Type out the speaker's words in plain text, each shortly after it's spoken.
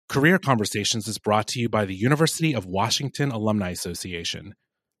Career Conversations is brought to you by the University of Washington Alumni Association.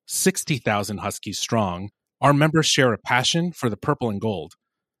 60,000 Huskies strong, our members share a passion for the purple and gold.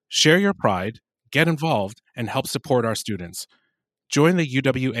 Share your pride, get involved, and help support our students. Join the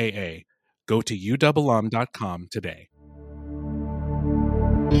UWAA. Go to uwalum.com today.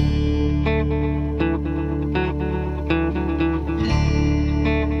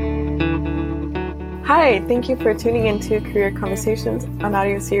 Hi, thank you for tuning into Career Conversations, an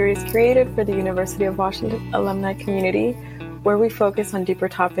audio series created for the University of Washington alumni community, where we focus on deeper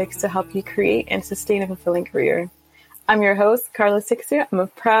topics to help you create and sustain a fulfilling career. I'm your host, Karla Ciccia. I'm a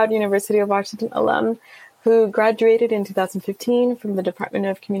proud University of Washington alum who graduated in 2015 from the Department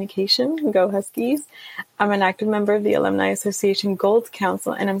of Communication. Go Huskies. I'm an active member of the Alumni Association Gold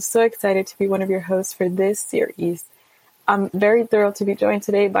Council, and I'm so excited to be one of your hosts for this series. I'm very thrilled to be joined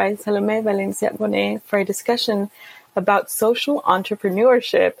today by Salomé Valencia-Bohné for a discussion about social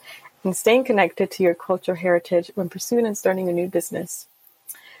entrepreneurship and staying connected to your cultural heritage when pursuing and starting a new business.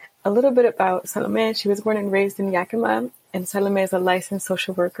 A little bit about Salomé. She was born and raised in Yakima, and Salomé is a licensed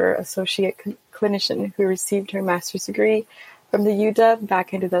social worker, associate clinician who received her master's degree from the UW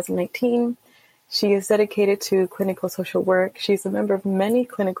back in 2019. She is dedicated to clinical social work. She's a member of many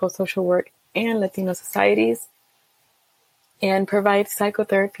clinical social work and Latino societies, and provides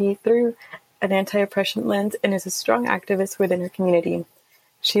psychotherapy through an anti-oppression lens and is a strong activist within her community.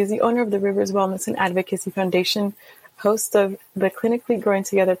 She is the owner of the Rivers Wellness Advocacy Foundation, host of the Clinically Growing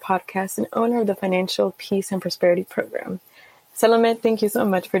Together podcast, and owner of the Financial Peace and Prosperity Program. Salomé, thank you so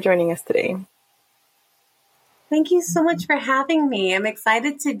much for joining us today. Thank you so much for having me. I'm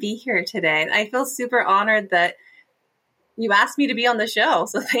excited to be here today. I feel super honored that you asked me to be on the show,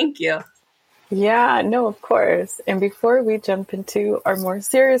 so thank you. Yeah, no, of course. And before we jump into our more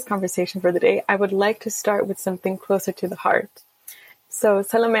serious conversation for the day, I would like to start with something closer to the heart. So,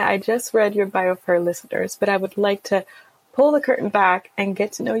 Salomé, I just read your bio for our listeners, but I would like to pull the curtain back and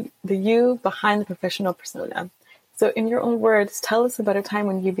get to know the you behind the professional persona. So, in your own words, tell us about a time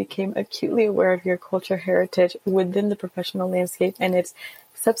when you became acutely aware of your cultural heritage within the professional landscape and its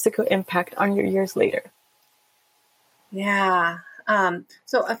subsequent impact on your years later. Yeah.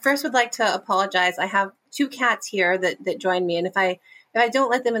 So I first would like to apologize. I have two cats here that join me. And if I don't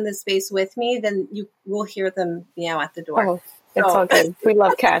let them in the space with me, then you will hear them meow at the door. Oh, it's all good. We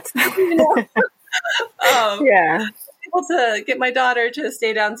love cats. Yeah. Able to get my daughter to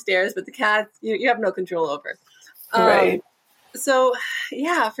stay downstairs, but the cats, you have no control over. Right. So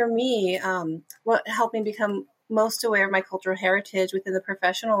yeah, for me, what helped me become most aware of my cultural heritage within the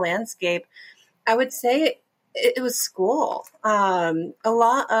professional landscape, I would say it was school. A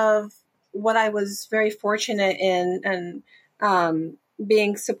lot of what I was very fortunate in and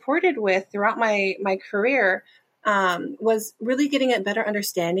being supported with throughout my career was really getting a better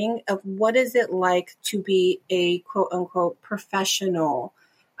understanding of what is it like to be a quote unquote professional.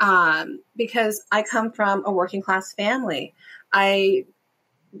 Because I come from a working class family.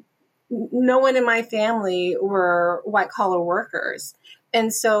 No one in my family were white collar workers.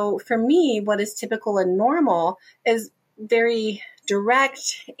 And so for me, what is typical and normal is very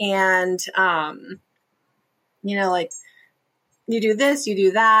direct and, like you do this, you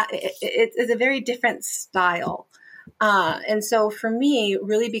do that. It's a very different style. And so for me,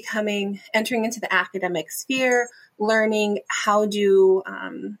 really entering into the academic sphere, learning how do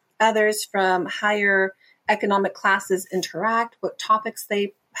others from higher economic classes interact, what topics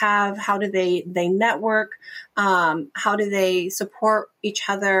they have, how do they network, how do they support each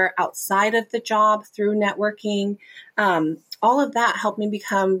other outside of the job through networking. All of that helped me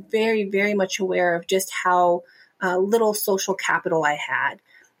become very, very much aware of just how little social capital I had,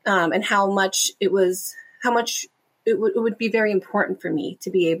 and how much it would be very important for me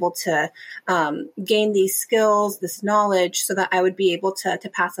to be able to gain these skills, this knowledge, so that I would be able to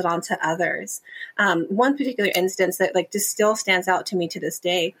pass it on to others. One particular instance that just still stands out to me to this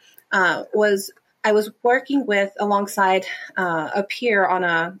day was I was working alongside a peer on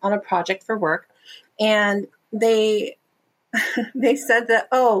a project for work, and they they said that,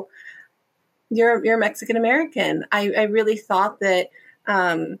 "Oh, you're Mexican American." I really thought that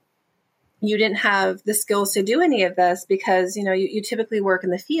you didn't have the skills to do any of this because, you typically work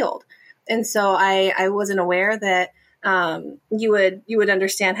in the field. And so I wasn't aware that you would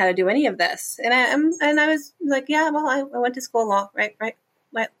understand how to do any of this. And I was like, yeah, well, I went to school law, right,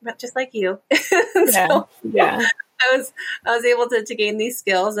 just like you. Yeah. I was able to gain these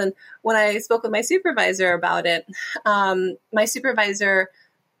skills. And when I spoke with my supervisor about it, my supervisor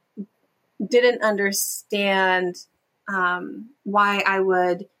didn't understand why I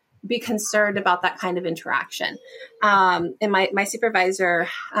would be concerned about that kind of interaction. And my supervisor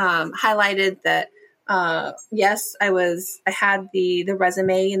highlighted that, yes, I had the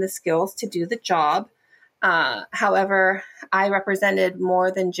resume and the skills to do the job. However, I represented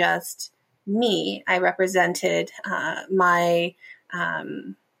more than just me. I represented my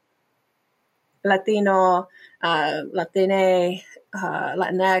Latino, Latine,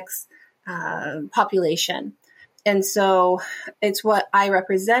 Latinx population. And so it's what I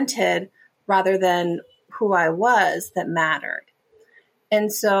represented rather than who I was that mattered.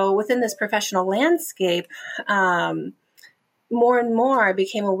 And so within this professional landscape, more and more I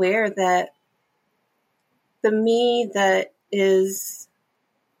became aware that the me that is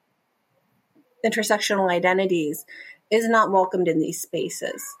intersectional identities is not welcomed in these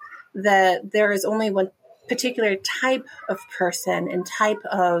spaces, that there is only one particular type of person and type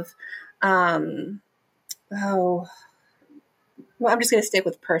of, I'm just going to stick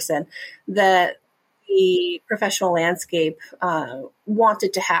with person, that the professional landscape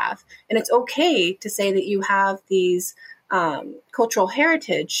wanted to have. And it's okay to say that you have these cultural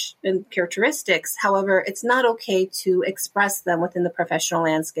heritage and characteristics. However, it's not okay to express them within the professional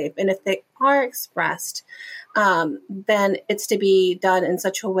landscape. And if they are expressed, then it's to be done in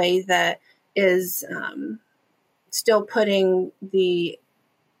such a way that is still putting the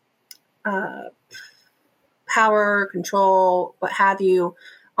power, control, what have you,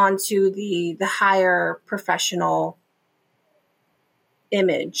 onto the higher professional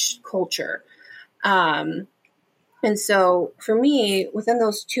image culture. And so for me, within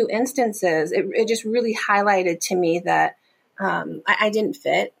those two instances, it just really highlighted to me that I didn't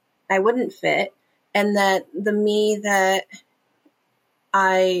fit, I wouldn't fit, and that the me that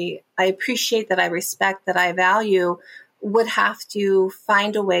I appreciate, that I respect, that I value, would have to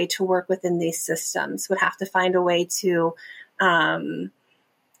find a way to work within these systems, would have to find a way to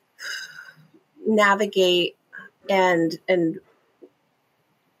navigate and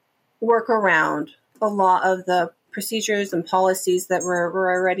work around a lot of the procedures and policies that were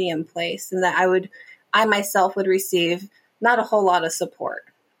already in place, and that I myself would receive not a whole lot of support.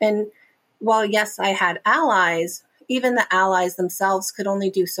 And while, yes, I had allies, even the allies themselves could only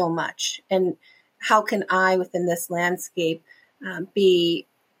do so much. And how can I, within this landscape, be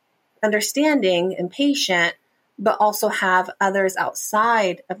understanding and patient, but also have others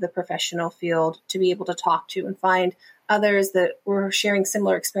outside of the professional field to be able to talk to and find others that were sharing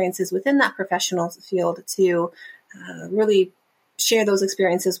similar experiences within that professional field to really share those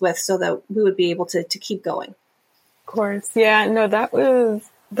experiences with, so that we would be able to keep going. Of course. Yeah, no,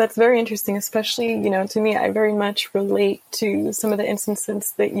 that's very interesting, especially, to me, I very much relate to some of the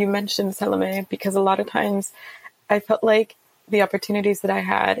instances that you mentioned, Salomé, because a lot of times I felt like the opportunities that I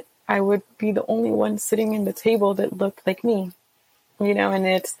had, I would be the only one sitting in the table that looked like me,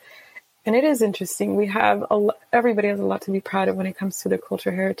 and it is interesting. We have everybody has a lot to be proud of when it comes to their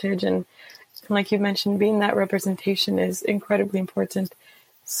cultural heritage. And like you mentioned, being that representation is incredibly important.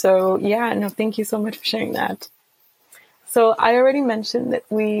 So yeah, no, thank you so much for sharing that. So I already mentioned that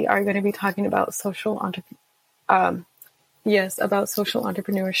we are going to be talking about social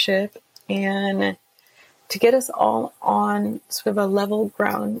entrepreneurship. And to get us all on sort of a level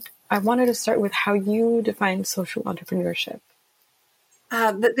ground, I wanted to start with how you define social entrepreneurship.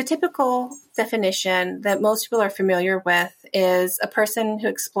 The typical definition that most people are familiar with is a person who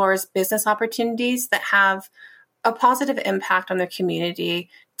explores business opportunities that have a positive impact on their community,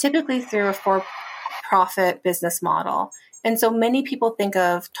 typically through a for-profit business model. And so many people think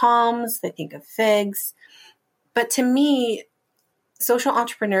of Toms, they think of Figs. But to me, social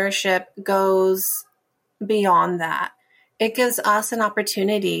entrepreneurship goes beyond that. It gives us an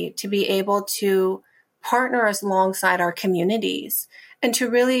opportunity to be able to partner alongside our communities and to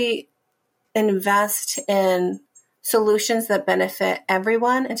really invest in solutions that benefit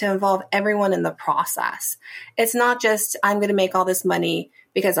everyone and to involve everyone in the process. It's not just, I'm going to make all this money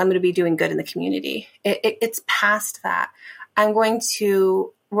because I'm going to be doing good in the community. It's past that. I'm going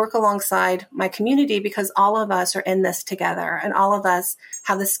to work alongside my community because all of us are in this together, and all of us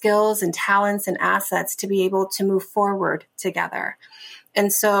have the skills and talents and assets to be able to move forward together.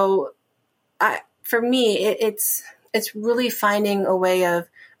 And so for me, it's really finding a way of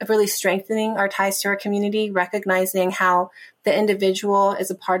really strengthening our ties to our community, recognizing how the individual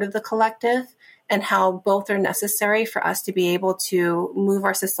is a part of the collective and how both are necessary for us to be able to move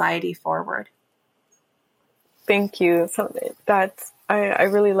our society forward. Thank you. So I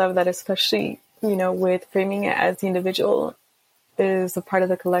really love that, especially, with framing it as the individual is a part of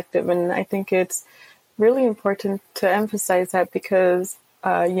the collective. And I think it's really important to emphasize that because,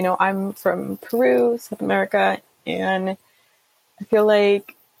 I'm from Peru, South America, and I feel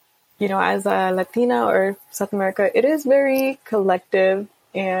like as a Latina or South America, it is very collective.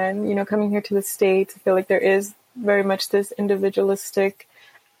 And, coming here to the States, I feel like there is very much this individualistic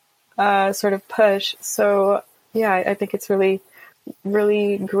sort of push. So, yeah, I think it's really,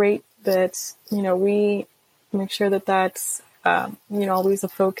 really great that, we make sure that that's, always a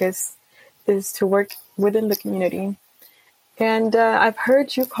focus is to work within the community. And I've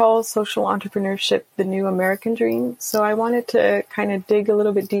heard you call social entrepreneurship the new American dream. So I wanted to kind of dig a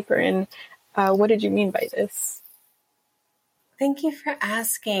little bit deeper in what did you mean by this? Thank you for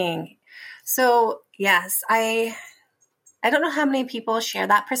asking. So yes, I don't know how many people share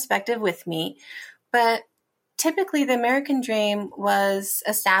that perspective with me, but typically the American dream was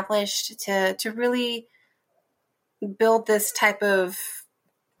established to really build this type of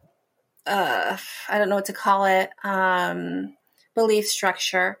I don't know what to call it, belief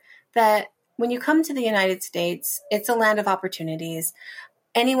structure that when you come to the United States, it's a land of opportunities.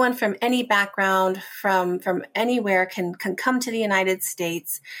 Anyone from any background, from anywhere can come to the United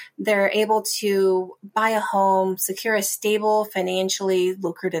States. They're able to buy a home, secure a stable, financially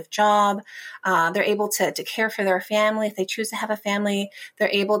lucrative job. They're able to care for their family. If they choose to have a family, they're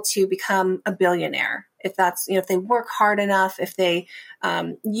able to become a billionaire. If that's, if they work hard enough, if they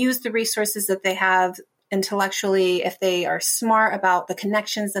use the resources that they have intellectually, if they are smart about the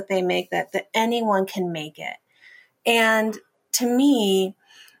connections that they make, that anyone can make it. And to me,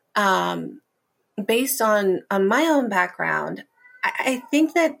 based on my own background, I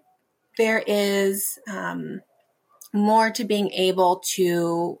think that there is more to being able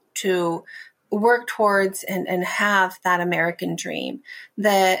to work towards and have that American dream,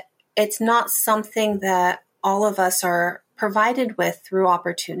 that it's not something that all of us are provided with through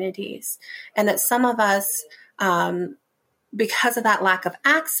opportunities, and that some of us, because of that lack of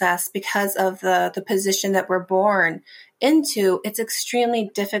access, because of the position that we're born into, it's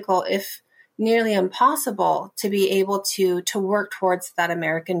extremely difficult, if nearly impossible, to be able to work towards that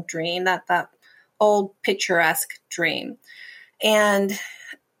American dream, that old picturesque dream. And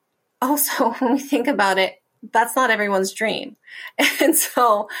also, when we think about it, that's not everyone's dream. And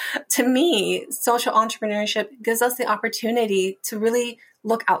so to me, social entrepreneurship gives us the opportunity to really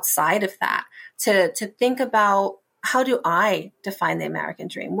look outside of that, to think about, how do I define the American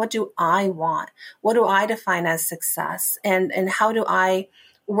dream? What do I want? What do I define as success? And how do I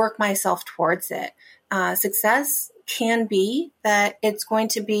work myself towards it? Success can be that it's going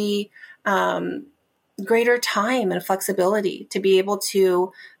to be greater time and flexibility to be able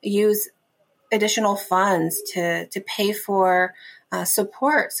to use additional funds to pay for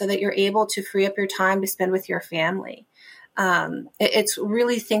support so that you're able to free up your time to spend with your family. It's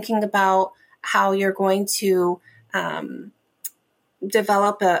really thinking about how you're going to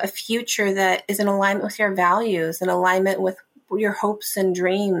develop a future that is in alignment with your values, in alignment with your hopes and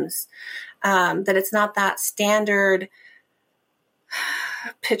dreams, that it's not that standard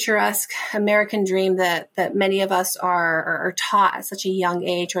picturesque American dream that many of us are taught at such a young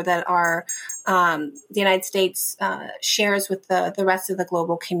age, or that the United States shares with the rest of the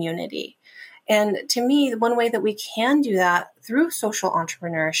global community. And to me, one way that we can do that through social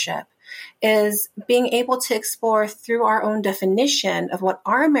entrepreneurship is being able to explore through our own definition of what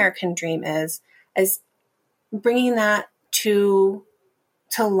our American dream is bringing that to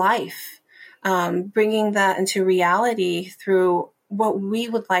life, bringing that into reality through what we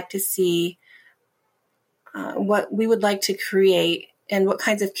would like to see, what we would like to create, and what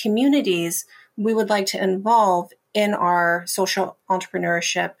kinds of communities we would like to involve in our social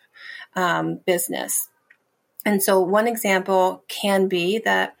entrepreneurship business. And so one example can be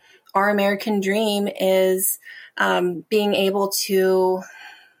that our American dream is being able to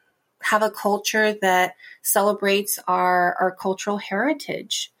have a culture that celebrates our cultural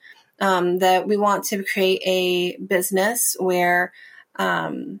heritage, that we want to create a business where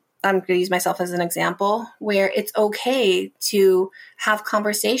I'm going to use myself as an example, where it's okay to have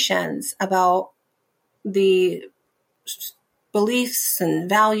conversations about the beliefs and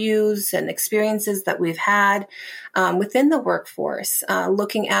values and experiences that we've had within the workforce,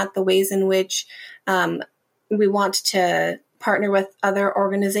 looking at the ways in which we want to partner with other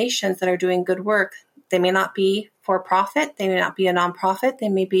organizations that are doing good work. They may not be for profit. They may not be a nonprofit. They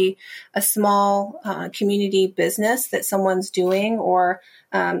may be a small community business that someone's doing, or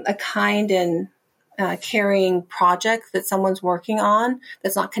a kind and caring project that someone's working on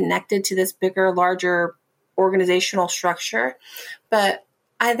that's not connected to this bigger, larger organizational structure. But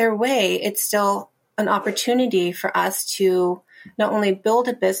either way, it's still an opportunity for us to not only build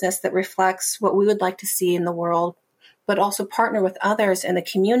a business that reflects what we would like to see in the world, but also partner with others in the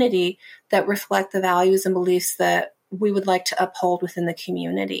community that reflect the values and beliefs that we would like to uphold within the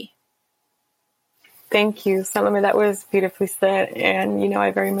community. Thank you, Salomé. That was beautifully said. And,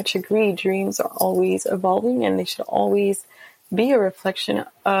 I very much agree. Dreams are always evolving and they should always be a reflection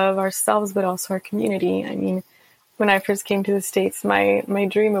of ourselves, but also our community. I mean, when I first came to the States, my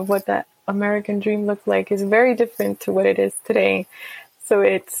dream of what that American dream looked like is very different to what it is today. So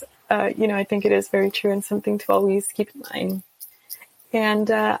it's, I think it is very true and something to always keep in mind. And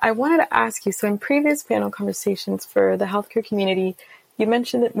I wanted to ask you, so in previous panel conversations for the healthcare community, you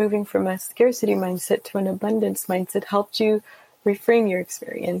mentioned that moving from a scarcity mindset to an abundance mindset helped you reframe your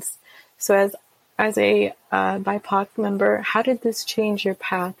experience. So as a BIPOC member, how did this change your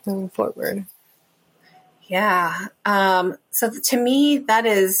path moving forward? Yeah. So to me, that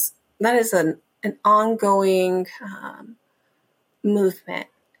is an ongoing movement.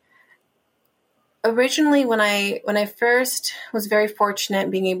 Originally, when I first was very fortunate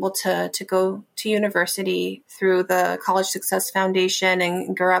being able to go to university through the College Success Foundation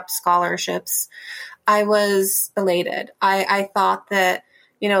and GURUP scholarships, I was elated. I thought that,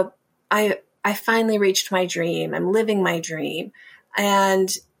 I finally reached my dream. I'm living my dream.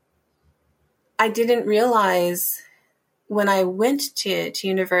 And I didn't realize when I went to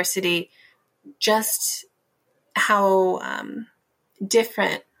university just how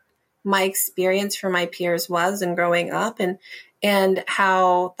different my experience for my peers was in growing up, and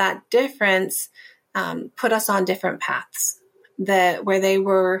how that difference put us on different paths, where they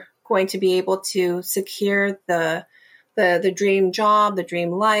were going to be able to secure the dream job, the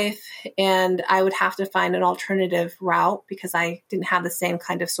dream life, and I would have to find an alternative route because I didn't have the same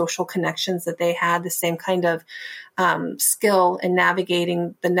kind of social connections that they had, the same kind of skill in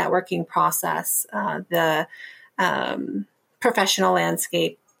navigating the networking process, the professional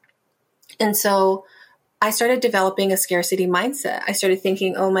landscape. And so I started developing a scarcity mindset. I started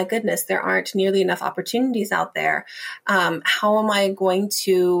thinking, oh my goodness, there aren't nearly enough opportunities out there. How am I going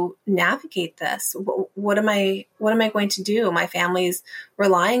to navigate this? What am I going to do? My family's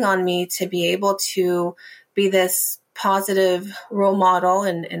relying on me to be able to be this positive role model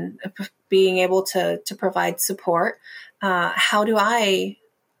and being able to provide support. How do I,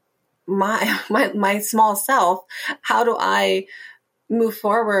 my small self, how do I move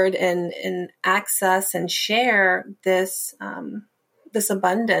forward and access and share this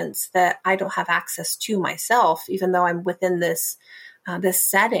abundance that I don't have access to myself, even though I'm within this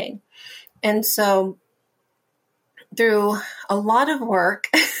setting? And so through a lot of work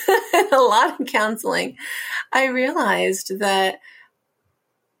and a lot of counseling, I realized that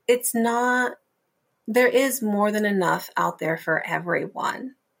there is more than enough out there for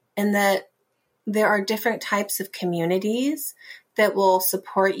everyone, and that there are different types of communities that will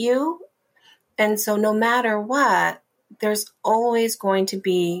support you. And so no matter what, there's always going to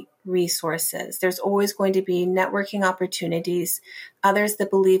be resources. There's always going to be networking opportunities, others that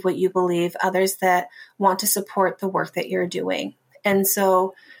believe what you believe, others that want to support the work that you're doing. And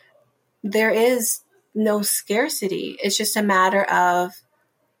so there is no scarcity. It's just a matter of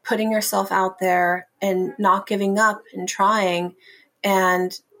putting yourself out there and not giving up and trying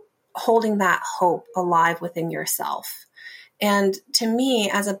and holding that hope alive within yourself. And to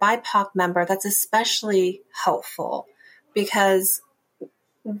me, as a BIPOC member, that's especially helpful because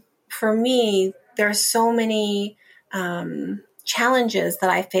for me, there are so many challenges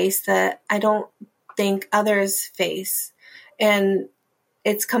that I face that I don't think others face. And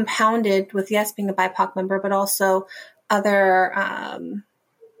it's compounded with, yes, being a BIPOC member, but also other,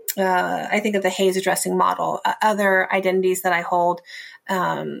 I think of the Hayes addressing model, other identities that I hold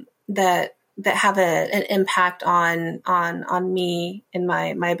that have an impact on me and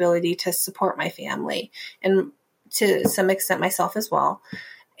my ability to support my family and to some extent myself as well.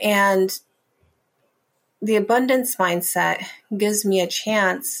 And the abundance mindset gives me a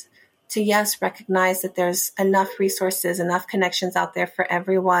chance to, yes, recognize that there's enough resources, enough connections out there for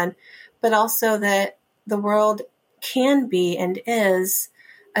everyone, but also that the world can be and is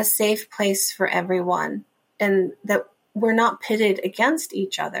a safe place for everyone, and that we're not pitted against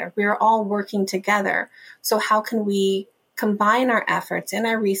each other. We're all working together. So how can we combine our efforts and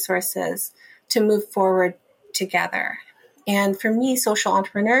our resources to move forward together? And for me, social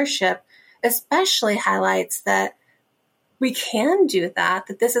entrepreneurship especially highlights that we can do that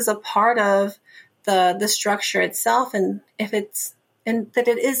this is a part of the structure itself, and that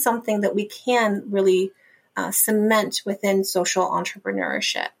it is something that we can really cement within social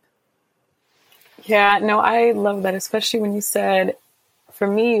entrepreneurship. Yeah, no, I love that, especially when you said, for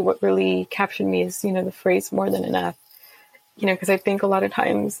me, what really captured me is, the phrase more than enough, because I think a lot of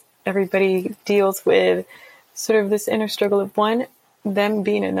times everybody deals with sort of this inner struggle of them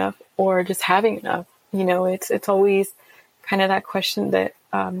being enough or just having enough. It's always kind of that question that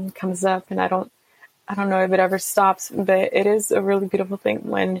comes up, and I don't I don't know if it ever stops, but it is a really beautiful thing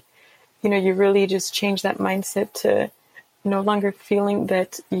when, you really just change that mindset to no longer feeling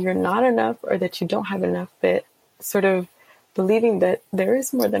that you're not enough or that you don't have enough, but sort of believing that there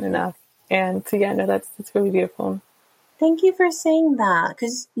is more than enough. And so, yeah, no, that's really beautiful. Thank you for saying that,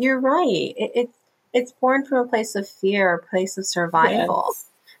 because you're right. It's born from a place of fear, a place of survival. Yes.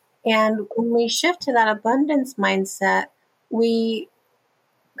 And when we shift to that abundance mindset, we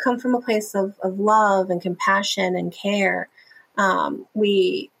come from a place of love and compassion and care.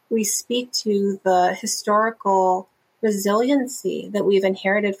 We speak to the historical resiliency that we've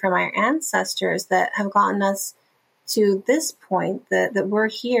inherited from our ancestors that have gotten us to this point, that we're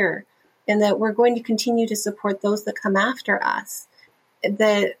here and that we're going to continue to support those that come after us.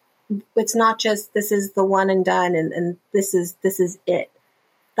 That it's not just this is the one and done and this is it.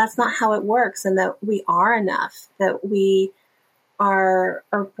 That's not how it works, and that we are enough, that we are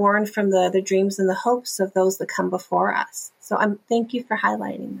born from the dreams and the hopes of those that come before us. So thank you for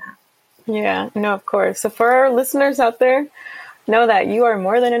highlighting that. Yeah, no, of course. So for our listeners out there, know that you are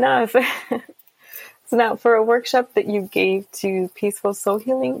more than enough. So now for a workshop that you gave to Peaceful Soul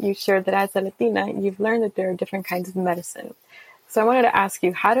Healing, you shared that as a Latina, you've learned that there are different kinds of medicine. So I wanted to ask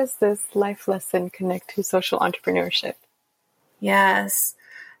you, how does this life lesson connect to social entrepreneurship? Yes.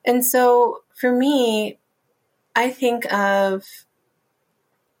 And so for me, I think of,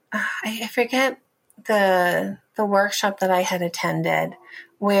 I forget the workshop that I had attended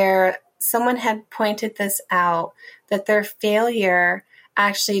where someone had pointed this out, that their failure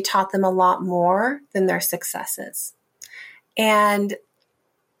actually taught them a lot more than their successes. And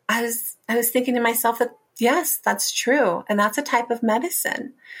I was thinking to myself that, yes, that's true. And that's a type of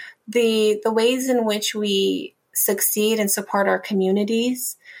medicine. The ways in which we succeed and support our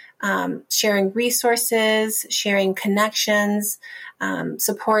communities, sharing resources, sharing connections,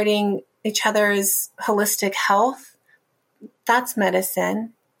 supporting each other's holistic health, that's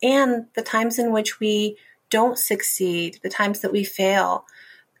medicine. And the times in which we don't succeed, the times that we fail,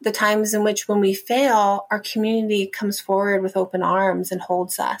 the times in which when we fail, our community comes forward with open arms and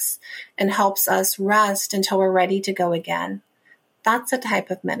holds us and helps us rest until we're ready to go again. That's a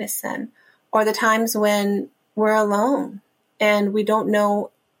type of medicine. Or the times when we're alone and we don't know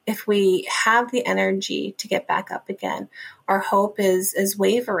if we have the energy to get back up again. Our hope is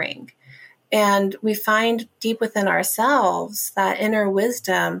wavering. And we find deep within ourselves that inner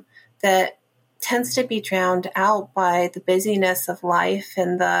wisdom that tends to be drowned out by the busyness of life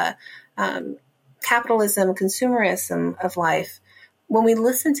and the capitalism, consumerism of life. When we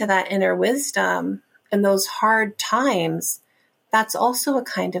listen to that inner wisdom in those hard times, that's also a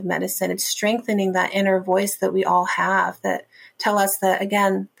kind of medicine. It's strengthening that inner voice that we all have that tell us that,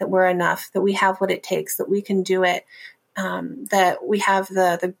 again, that we're enough, that we have what it takes, that we can do it, that we have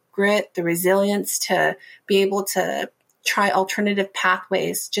the grit, the resilience to be able to try alternative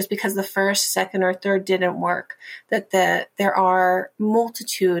pathways just because the first, second, or third didn't work, that there are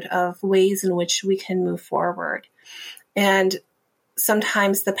multitude of ways in which we can move forward. And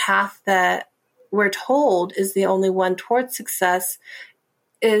sometimes the path that we're told is the only one towards success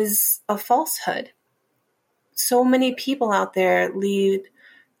is a falsehood. So many people out there lead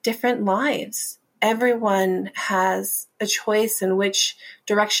different lives. Everyone has a choice in which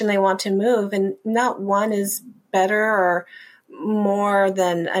direction they want to move, and not one is better or more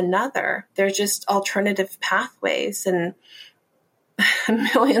than another. They're just alternative pathways and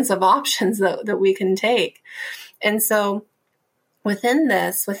millions of options that we can take. And so within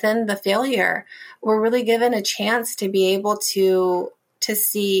the failure, we're really given a chance to be able to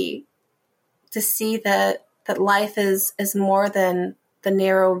see that life is more than the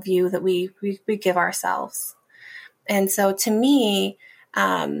narrow view that we give ourselves. And so to me,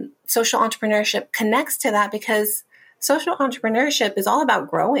 social entrepreneurship connects to that because social entrepreneurship is all about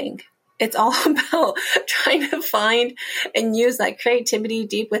growing. It's all about trying to find and use that creativity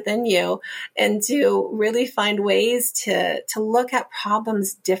deep within you and to really find ways to look at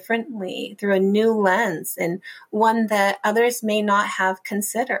problems differently through a new lens and one that others may not have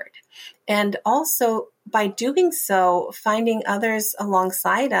considered. And also by doing so, finding others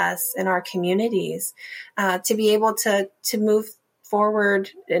alongside us in our communities to be able to move forward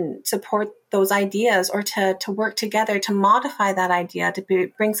and support those ideas or to work together to modify that idea to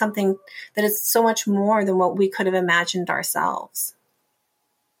bring something that is so much more than what we could have imagined ourselves.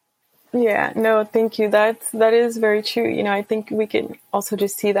 Yeah, no, thank you. That is very true. I think we can also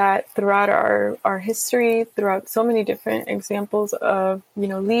just see that throughout our history, throughout so many different examples of,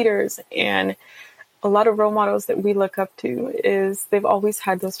 leaders and a lot of role models that we look up to is they've always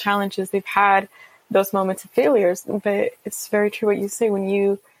had those challenges. They've had those moments of failures, but it's very true what you say when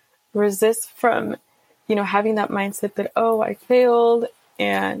you resist from having that mindset that, oh, I failed,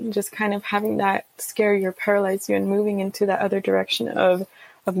 and just kind of having that scare you or paralyze you and moving into that other direction of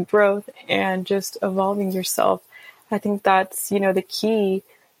growth and just evolving yourself. I think that's, the key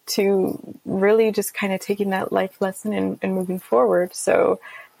to really just kind of taking that life lesson and moving forward. So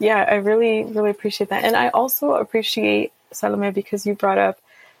yeah, I really, really appreciate that. And I also appreciate, Salomé, because you brought up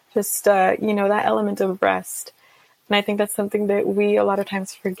just, that element of rest. And I think that's something that we a lot of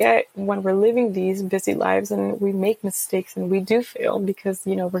times forget when we're living these busy lives, and we make mistakes and we do fail because,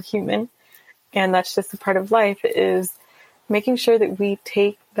 we're human. And that's just a part of life, is making sure that we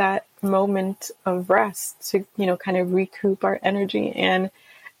take that moment of rest to, kind of recoup our energy and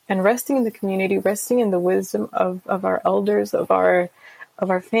resting in the community, resting in the wisdom of our elders, of our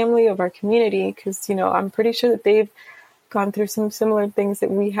family, of our community. Because, I'm pretty sure that they've gone through some similar things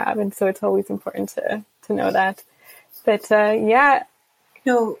that we have. And so it's always important to know that. But yeah.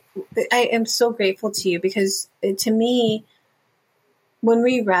 No, I am so grateful to you, because to me, when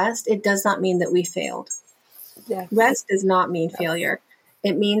we rest, it does not mean that we failed. Yeah. Rest does not mean failure.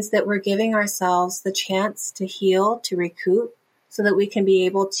 It means that we're giving ourselves the chance to heal, to recoup, so that we can be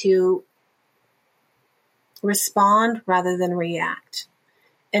able to respond rather than react.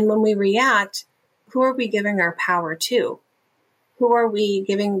 And when we react, who are we giving our power to? Who are we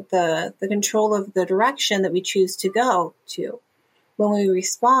giving the control of the direction that we choose to go to? When we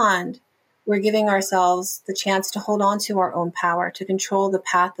respond, we're giving ourselves the chance to hold on to our own power, to control the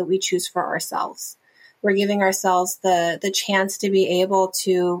path that we choose for ourselves. We're giving ourselves the chance to be able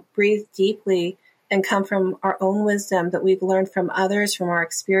to breathe deeply and come from our own wisdom that we've learned from others, from our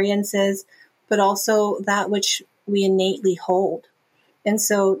experiences, but also that which we innately hold. And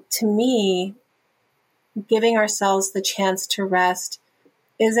so to me, giving ourselves the chance to rest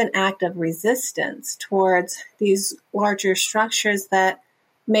is an act of resistance towards these larger structures that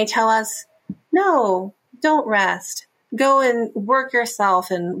may tell us, no, don't rest. Go and work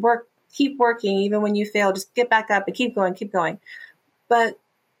yourself and keep working. Even when you fail, just get back up and keep going. But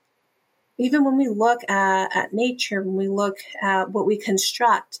even when we look at nature, when we look at what we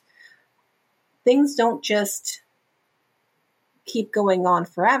construct, things don't just keep going on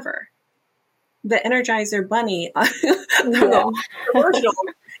forever. The Energizer Bunny, the commercial,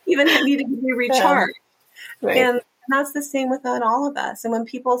 even needed to be recharged. Yeah. Right. And that's the same with all of us. And when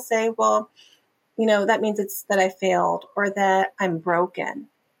people say, well, that means it's that I failed or that I'm broken.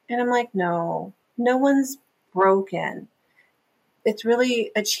 And I'm like, no one's broken. It's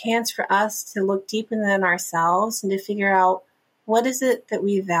really a chance for us to look deep within ourselves and to figure out, what is it that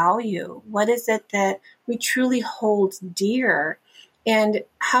we value? What is it that we truly hold dear? And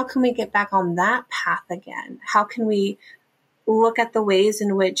how can we get back on that path again? How can we look at the ways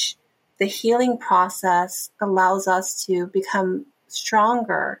in which the healing process allows us to become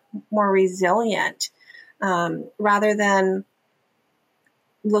stronger, more resilient, rather than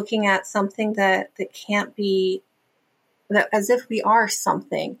looking at something that can't be, that as if we are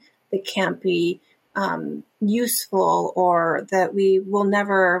something that can't be useful, or that we will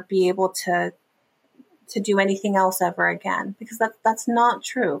never be able to do anything else ever again, because that's not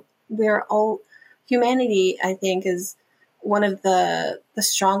true. We're all, humanity, I think, is one of the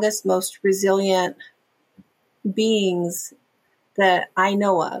strongest, most resilient beings that I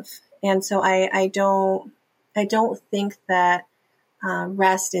know of. And so I don't think that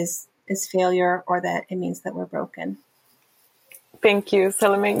rest is failure, or that it means that we're broken. Thank you,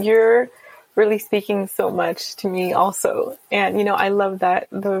 Salomé. You're really speaking so much to me also. And, I love that,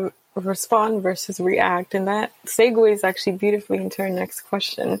 the respond versus react. And that segues actually beautifully into our next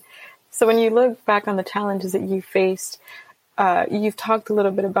question. So when you look back on the challenges that you faced, you've talked a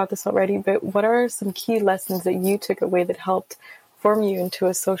little bit about this already, but what are some key lessons that you took away that helped form you into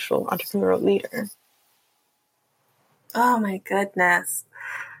a social entrepreneurial leader? Oh my goodness.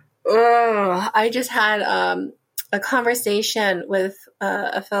 I just had a conversation with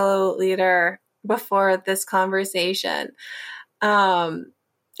a fellow leader before this conversation.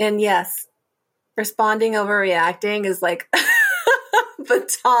 And yes, responding over reacting is like the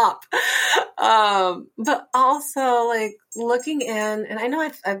top. But also like looking in, and I know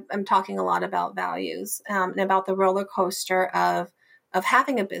I'm talking a lot about values, and about the roller coaster of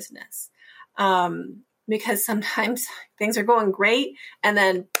having a business. Because sometimes things are going great, and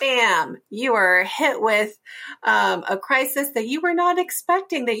then bam, you are hit with a crisis that you were not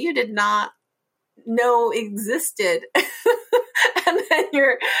expecting, that you did not know existed. And then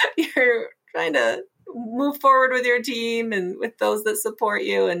you're trying to move forward with your team and with those that support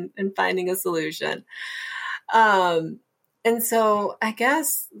you, and finding a solution. And so I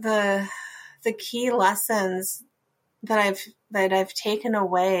guess the key lessons that I've taken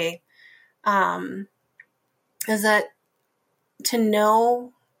away is that to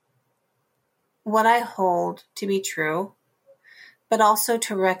know what I hold to be true, but also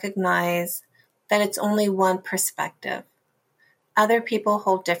to recognize that it's only one perspective. Other people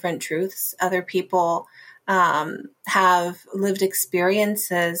hold different truths. Other people have lived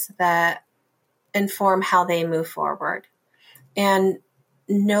experiences that inform how they move forward. And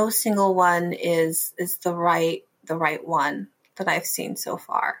no single one is the right one that I've seen so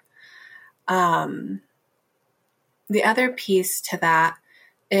far. The other piece to that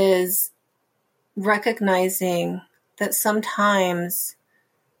is recognizing that sometimes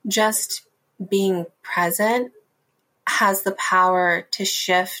just being present has the power to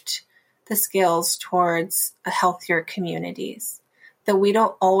shift the scales towards a healthier communities. That we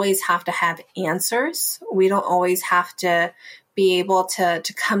don't always have to have answers. We don't always have to be able to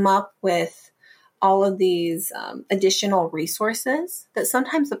come up with all of these additional resources. That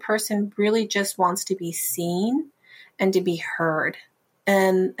sometimes the person really just wants to be seen and to be heard.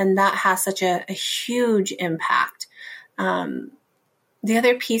 And that has such a huge impact. The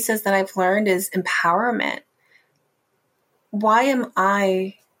other pieces that I've learned is empowerment. Why am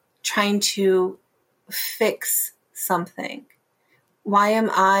I trying to fix something? Why am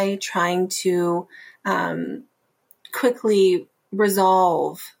I trying to quickly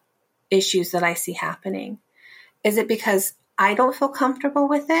resolve issues that I see happening? Is it because I don't feel comfortable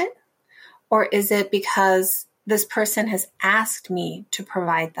with it? Or is it because this person has asked me to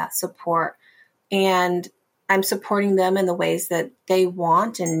provide that support and I'm supporting them in the ways that they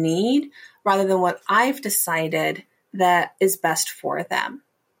want and need rather than what I've decided that is best for them?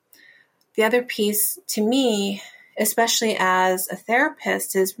 The other piece to me, especially as a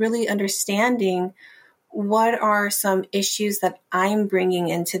therapist, is really understanding what are some issues that I'm bringing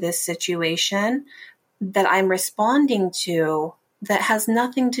into this situation that I'm responding to that has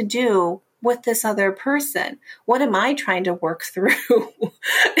nothing to do with this other person. What am I trying to work through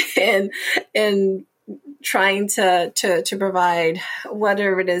in trying to provide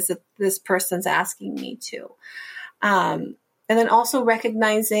whatever it is that this person's asking me to? And then also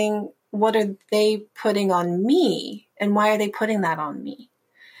recognizing what are they putting on me and why are they putting that on me?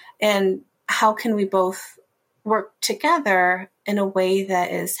 And how can we both work together in a way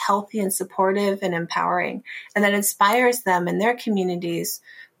that is healthy and supportive and empowering and that inspires them in their communities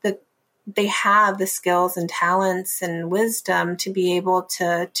that they have the skills and talents and wisdom to be able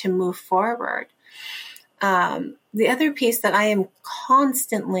to move forward. The other piece that I am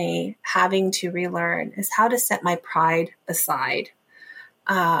constantly having to relearn is how to set my pride aside.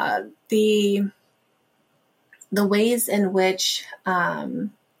 The ways in which I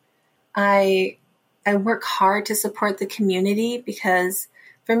work hard to support the community, because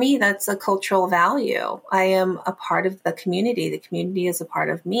for me, that's a cultural value. I am a part of the community. The community is a part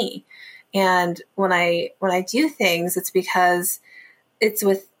of me. And when I do things, it's because it's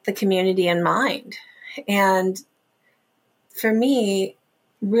with the community in mind. And for me,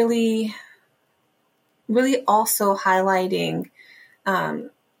 really, really also highlighting how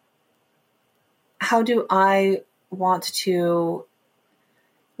do I want to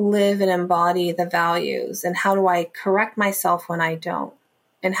live and embody the values, and how do I correct myself when I don't,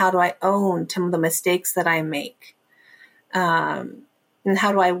 and how do I own some of the mistakes that I make, and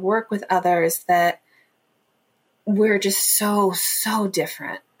how do I work with others that we're just so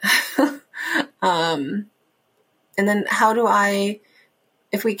different. And then how do I,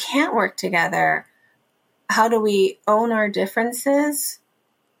 if we can't work together, how do we own our differences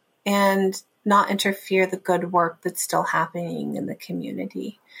and not interfere the good work that's still happening in the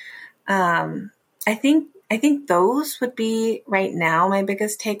community? I think those would be right now my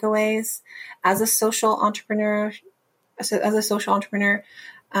biggest takeaways as a social entrepreneur. As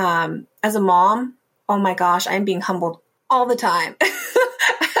a mom, oh my gosh, I'm being humbled all the time.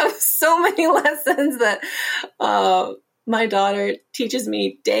 I have so many lessons that my daughter teaches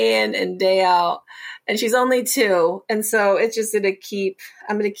me day in and day out, and she's only 2. And so it's just I'm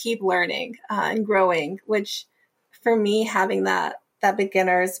going to keep learning and growing, which for me, having that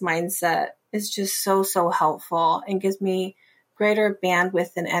beginner's mindset is just so helpful and gives me greater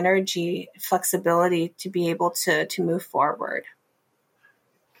bandwidth and energy, flexibility to be able to move forward.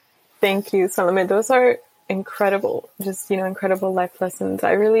 Thank you, Salomé. Those are incredible, incredible life lessons.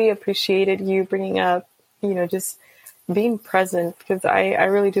 I really appreciated you bringing up, just being present, because I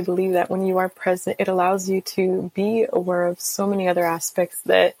really do believe that when you are present, it allows you to be aware of so many other aspects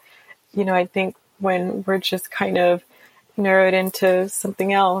that, I think when we're just kind of narrowed into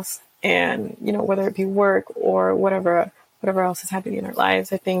something else and, whether it be work or whatever else is happening in our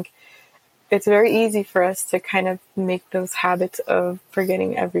lives, I think it's very easy for us to kind of make those habits of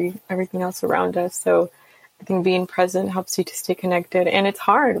forgetting everything else around us. So I think being present helps you to stay connected. And it's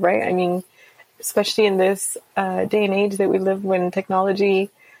hard, right? I mean, especially in this day and age that we live when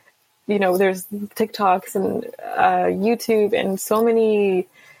technology, there's TikToks and YouTube and so many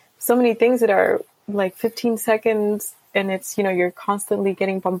things that are like 15 seconds. And it's, you're constantly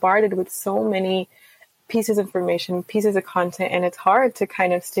getting bombarded with so many pieces of information, pieces of content, and it's hard to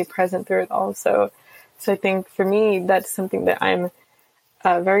kind of stay present through it all. So I think for me, that's something that I'm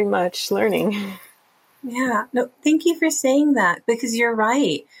very much learning. Yeah, no, thank you for saying that, because you're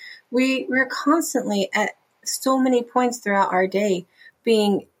right. We're constantly at so many points throughout our day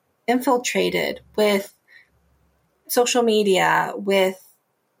being infiltrated with social media, with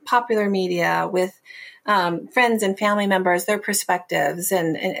popular media, with friends and family members, their perspectives.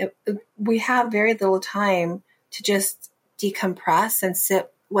 And we have very little time to just decompress and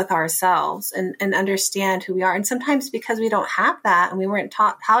sit with ourselves and understand who we are. And sometimes because we don't have that and we weren't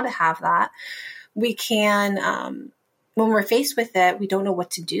taught how to have that, we can, when we're faced with it, we don't know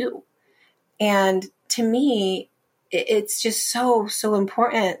what to do. And to me, it's just so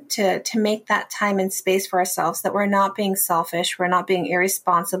important to make that time and space for ourselves, that we're not being selfish, we're not being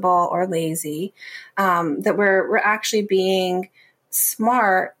irresponsible or lazy, that we're actually being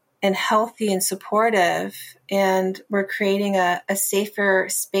smart and healthy and supportive, and we're creating a safer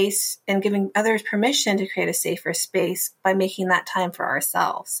space and giving others permission to create a safer space by making that time for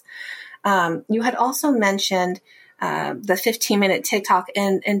ourselves. You had also mentioned the 15-minute TikTok,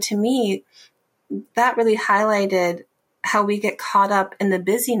 and to me, that really highlighted how we get caught up in the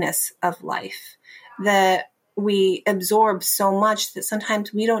busyness of life, that we absorb so much that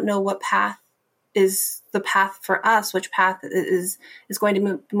sometimes we don't know what path is the path for us, which path is going to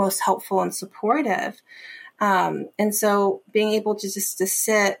be most helpful and supportive. And so being able to just to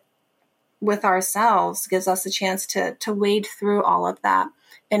sit with ourselves gives us a chance to wade through all of that.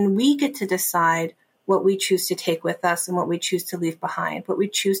 And we get to decide what we choose to take with us and what we choose to leave behind, what we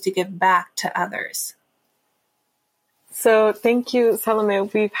choose to give back to others. So thank you,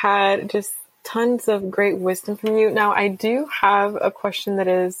 Salomé. We've had just tons of great wisdom from you. Now, I do have a question that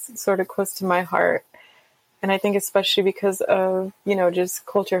is sort of close to my heart. And I think especially because of, just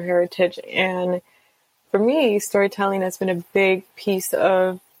culture heritage. And for me, storytelling has been a big piece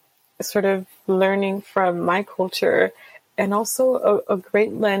of sort of learning from my culture, and also a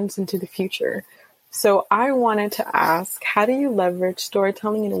great lens into the future. So I wanted to ask, how do you leverage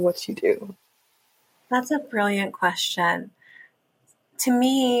storytelling in what you do? That's a brilliant question. To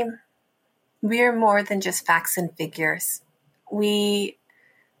me, we are more than just facts and figures. We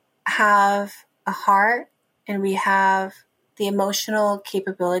have a heart, and we have the emotional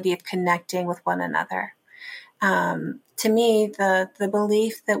capability of connecting with one another. To me, the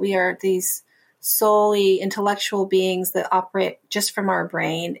belief that we are these solely intellectual beings that operate just from our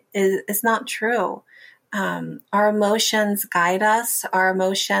brain is not true. Our emotions guide us. Our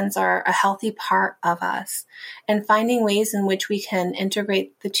emotions are a healthy part of us, and finding ways in which we can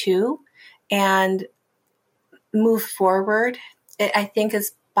integrate the two and move forward, I think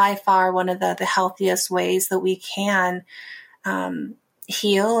is by far one of the healthiest ways that we can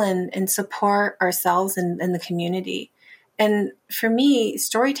heal and support ourselves and the community. And for me,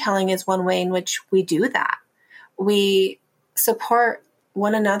 storytelling is one way in which we do that. We support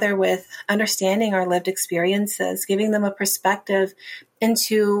one another with understanding our lived experiences, giving them a perspective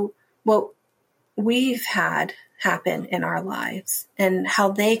into what we've had happen in our lives and how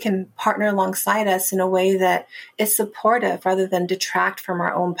they can partner alongside us in a way that is supportive rather than detract from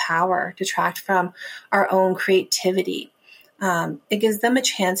our own power, detract from our own creativity. It gives them a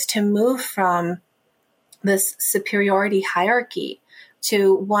chance to move from this superiority hierarchy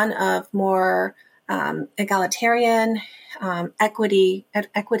to one of more egalitarian, equity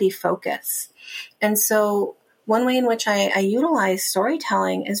focus. And so one way in which I utilize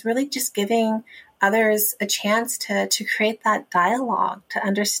storytelling is really just giving others a chance to create that dialogue, to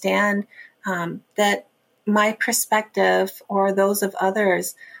understand that my perspective or those of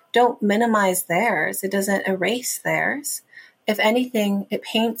others don't minimize theirs. It doesn't erase theirs. If anything, it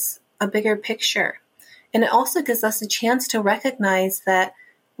paints a bigger picture. And it also gives us a chance to recognize that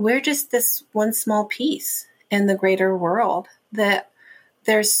we're just this one small piece in the greater world, that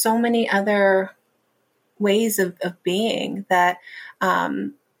there's so many other ways of being that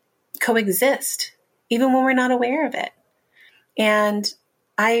coexist, even when we're not aware of it. And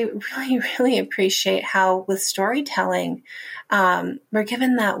I really, really appreciate how with storytelling, we're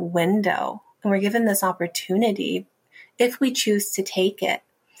given that window and we're given this opportunity if we choose to take it.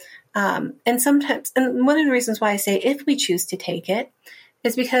 And sometimes, and one of the reasons why I say if we choose to take it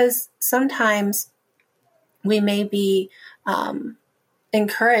is because sometimes we may be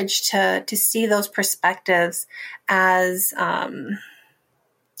encouraged to see those perspectives as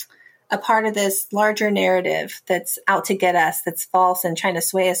a part of this larger narrative that's out to get us, that's false and trying to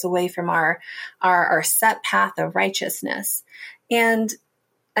sway us away from our set path of righteousness. And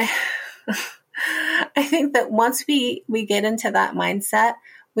I think that once we get into that mindset,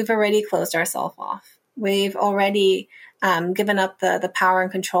 we've already closed ourselves off. We've already given up the power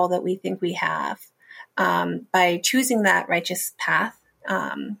and control that we think we have by choosing that righteous path.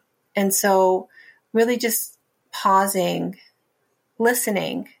 And so really just pausing,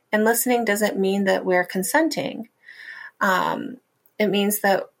 listening. And listening doesn't mean that we're consenting. It means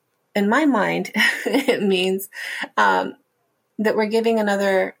that, in my mind, it means that we're giving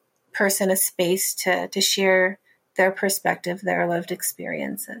another person a space to share their perspective, their lived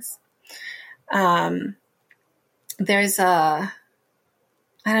experiences. There's I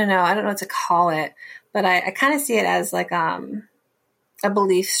don't know what to call it, but I kind of see it as like a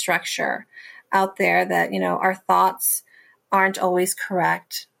belief structure out there that, our thoughts aren't always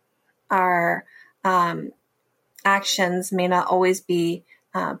correct. Our actions may not always be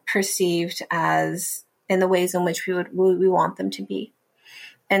perceived as in the ways in which we want them to be.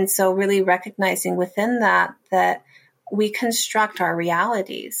 And so really recognizing within that we construct our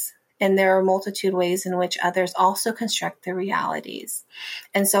realities. And there are a multitude of ways in which others also construct their realities.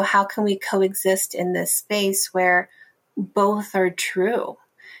 And so how can we coexist in this space where both are true?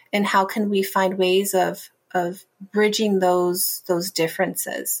 And how can we find ways of bridging those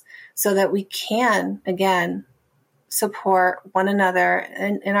differences so that we can, again, support one another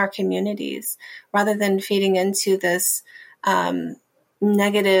in our communities rather than feeding into this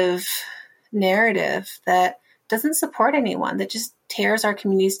negative narrative that doesn't support anyone, that just tears our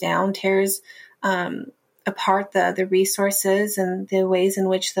communities down, tears apart the resources and the ways in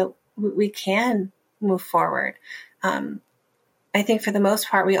which that we can move forward. I think for the most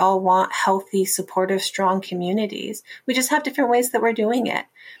part, we all want healthy, supportive, strong communities. We just have different ways that we're doing it.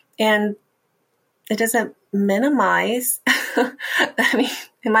 And it doesn't minimize. I mean,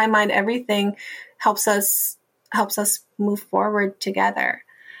 in my mind, everything helps us move forward together.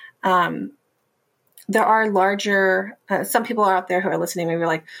 There are larger, some people are out there who are listening, maybe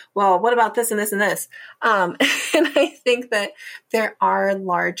like, well, what about this and this and this? And I think that there are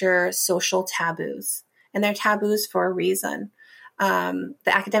larger social taboos, and they're taboos for a reason. The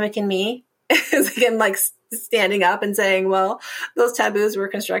academic in me is again like standing up and saying, well, those taboos were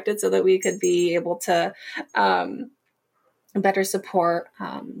constructed so that we could be able to better support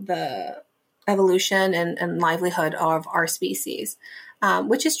the evolution and livelihood of our species,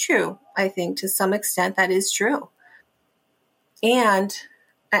 which is true. I think to some extent that is true. And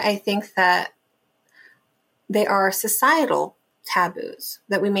I think that they are societal taboos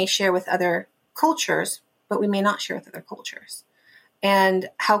that we may share with other cultures, but we may not share with other cultures. And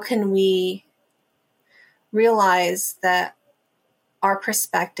how can we realize that our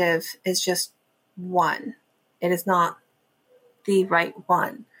perspective is just one? It is not the right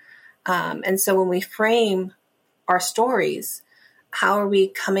one. And so when we frame our stories, how are we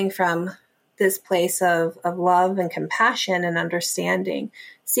coming from this place of love and compassion and understanding,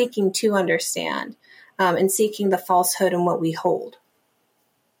 seeking to understand, and seeking the falsehood in what we hold?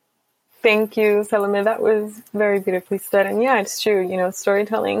 Thank you, Salomé. That was very beautifully said. And yeah, it's true.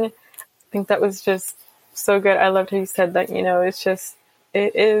 Storytelling, I think that was just so good. I loved how you said that,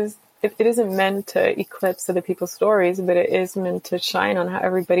 it isn't meant to eclipse other people's stories, but it is meant to shine on how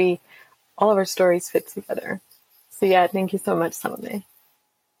all of our stories fit together. So yeah, thank you so much, Salomé.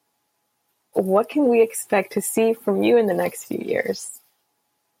 What can we expect to see from you in the next few years?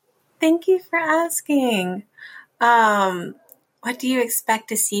 Thank you for asking. What do you expect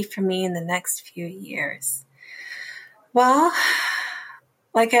to see from me in the next few years? Well,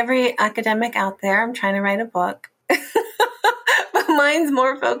 like every academic out there, I'm trying to write a book. But mine's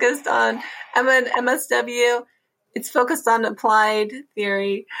more focused on, I'm an MSW. It's focused on applied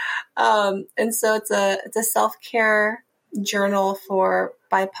theory. And so it's a self-care journal for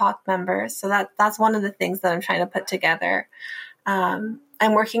BIPOC members. So that's one of the things that I'm trying to put together. I'm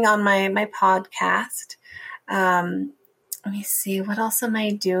working on my podcast. Let me see, what else am I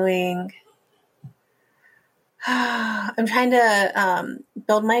doing? I'm trying to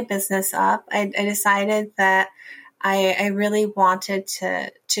build my business up. I decided that I really wanted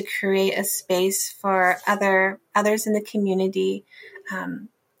to create a space for others in the community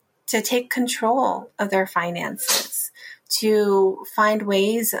to take control of their finances, to find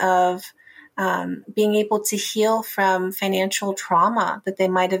ways of being able to heal from financial trauma that they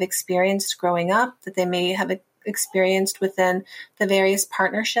might have experienced growing up, that they may have experienced within the various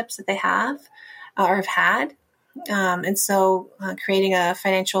partnerships that they have or have had. And so creating a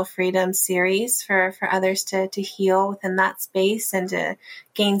financial freedom series for others to heal within that space and to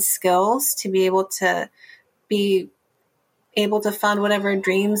gain skills to be able to fund whatever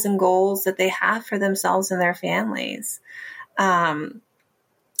dreams and goals that they have for themselves and their families.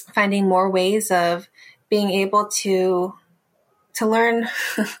 Finding more ways of being able to learn,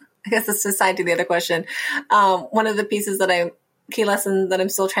 I guess this is side to the other question. One of the pieces key lesson that I'm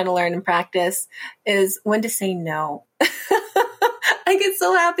still trying to learn and practice is when to say no. I get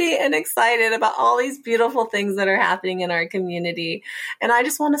so happy and excited about all these beautiful things that are happening in our community. And I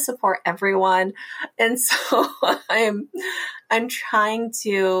just want to support everyone. And so I'm trying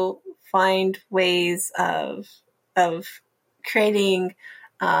to find ways of creating,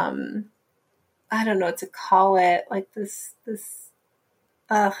 I don't know what to call it, like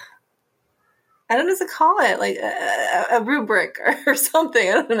I don't know what to call it, like a rubric or something.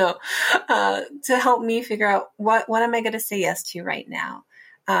 I don't know, to help me figure out what am I going to say yes to right now,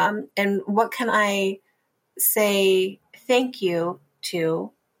 and what can I say thank you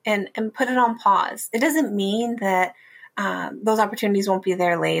to, and put it on pause. It doesn't mean that those opportunities won't be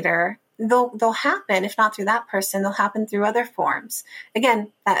there later. They'll happen, if not through that person, they'll happen through other forms.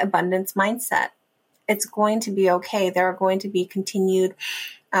 Again, that abundance mindset. It's going to be okay. There are going to be continued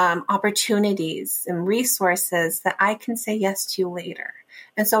opportunities and resources that I can say yes to later.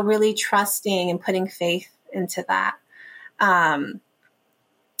 And so really trusting and putting faith into that. And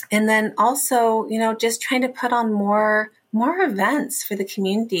then also, just trying to put on more events for the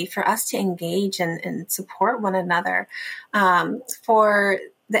community, for us to engage and support one another. For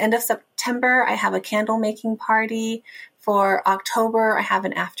the end of September, I have a candle making party. For October, I have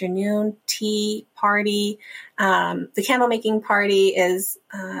an afternoon tea party. The candle making party is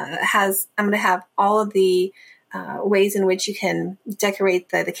I'm going to have all of the ways in which you can decorate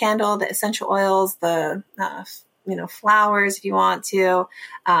the candle, the essential oils, the flowers if you want to,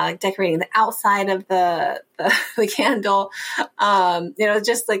 decorating the outside of the candle.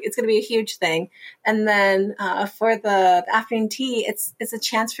 Just like it's going to be a huge thing. And then for the afternoon tea, it's a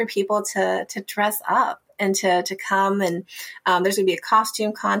chance for people to dress up and to come, and there's going to be a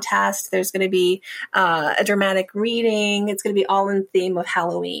costume contest. There's going to be a dramatic reading. It's going to be all in theme of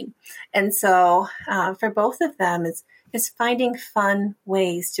Halloween. And so for both of them, is finding fun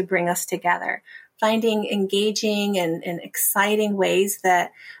ways to bring us together, finding engaging and exciting ways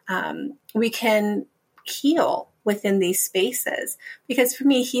that we can heal within these spaces. Because for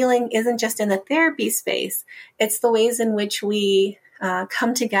me, healing isn't just in the therapy space. It's the ways in which we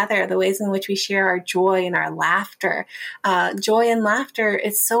come together, the ways in which we share our joy and our laughter. Joy and laughter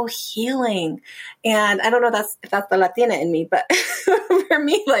is so healing. And I don't know if that's the Latina in me, but for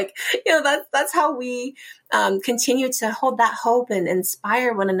me, that's how we continue to hold that hope and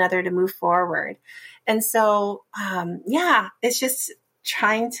inspire one another to move forward. And so, it's just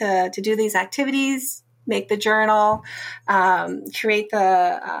trying to do these activities, make the journal, create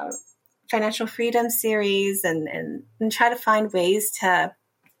the financial freedom series, and try to find ways to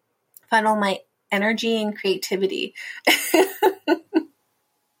funnel my energy and creativity.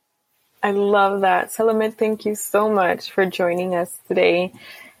 I love that. Salomé, thank you so much for joining us today.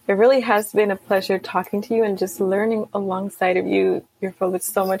 It really has been a pleasure talking to you and just learning alongside of you. You're full with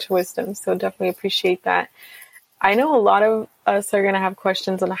so much wisdom, so definitely appreciate that. I know a lot of us are going to have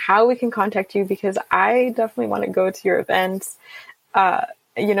questions on how we can contact you, because I definitely want to go to your events,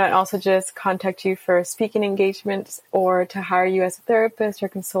 and also just contact you for speaking engagements or to hire you as a therapist or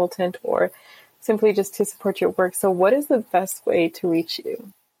consultant, or simply just to support your work. So what is the best way to reach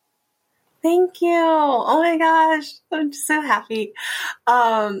you? Thank you. Oh my gosh. I'm just so happy.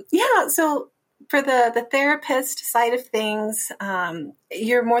 So for the therapist side of things,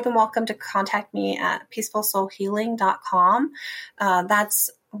 you're more than welcome to contact me at peacefulsoulhealing.com. That's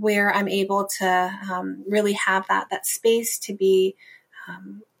where I'm able to really have that space to be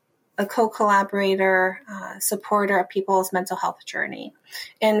a co-collaborator, supporter of people's mental health journey.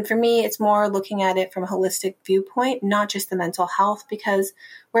 And for me, it's more looking at it from a holistic viewpoint, not just the mental health, because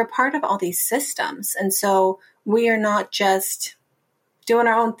we're part of all these systems. And so we are not just doing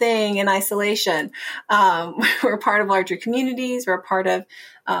our own thing in isolation. We're part of larger communities. We're part of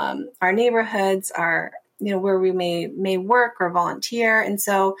our neighborhoods, our where we may work or volunteer. And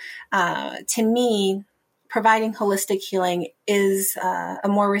so to me, providing holistic healing is a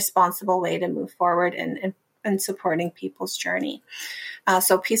more responsible way to move forward and supporting people's journey.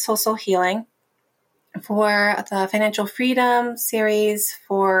 So Peaceful Soul Healing. For the Financial Freedom series,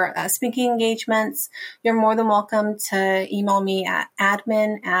 for speaking engagements, you're more than welcome to email me at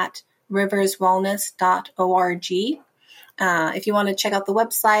admin@riverswellness.org. If you want to check out the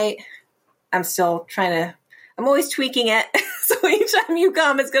website, I'm I'm always tweaking it. So each time you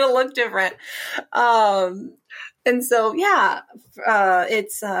come, it's going to look different. And so,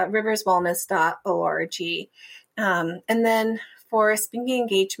 it's riverswellness.org. And then for speaking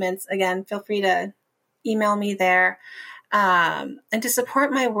engagements, again, feel free to email me there. And to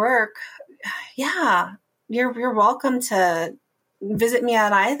support my work, you're welcome to visit me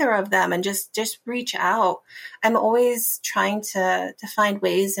at either of them and just reach out. I'm always trying to find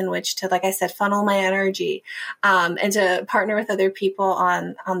ways in which to, like I said, funnel my energy, and to partner with other people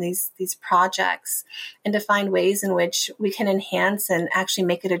on these projects, and to find ways in which we can enhance and actually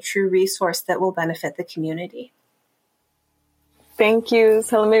make it a true resource that will benefit the community. Thank you,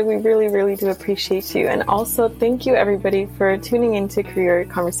 Salomé. We really, really do appreciate you. And also thank you, everybody, for tuning into Career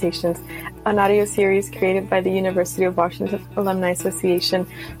Conversations, an audio series created by the University of Washington Alumni Association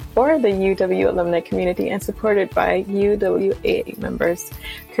for the UW alumni community and supported by UWAA members.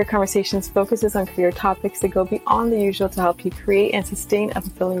 Career Conversations focuses on career topics that go beyond the usual to help you create and sustain a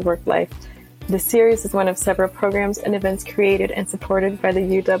fulfilling work life. This series is one of several programs and events created and supported by the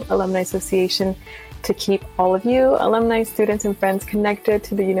UW Alumni Association to keep all of you, alumni, students, and friends connected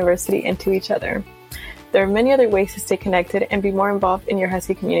to the university and to each other. There are many other ways to stay connected and be more involved in your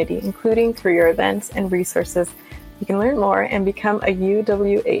Husky community, including through your events and resources. You can learn more and become a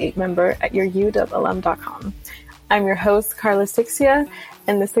UWAA member at your uwalum.com. I'm your host, Karla Ciccia,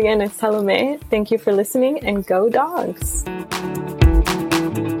 and this again is Salomé. Thank you for listening, and go dogs!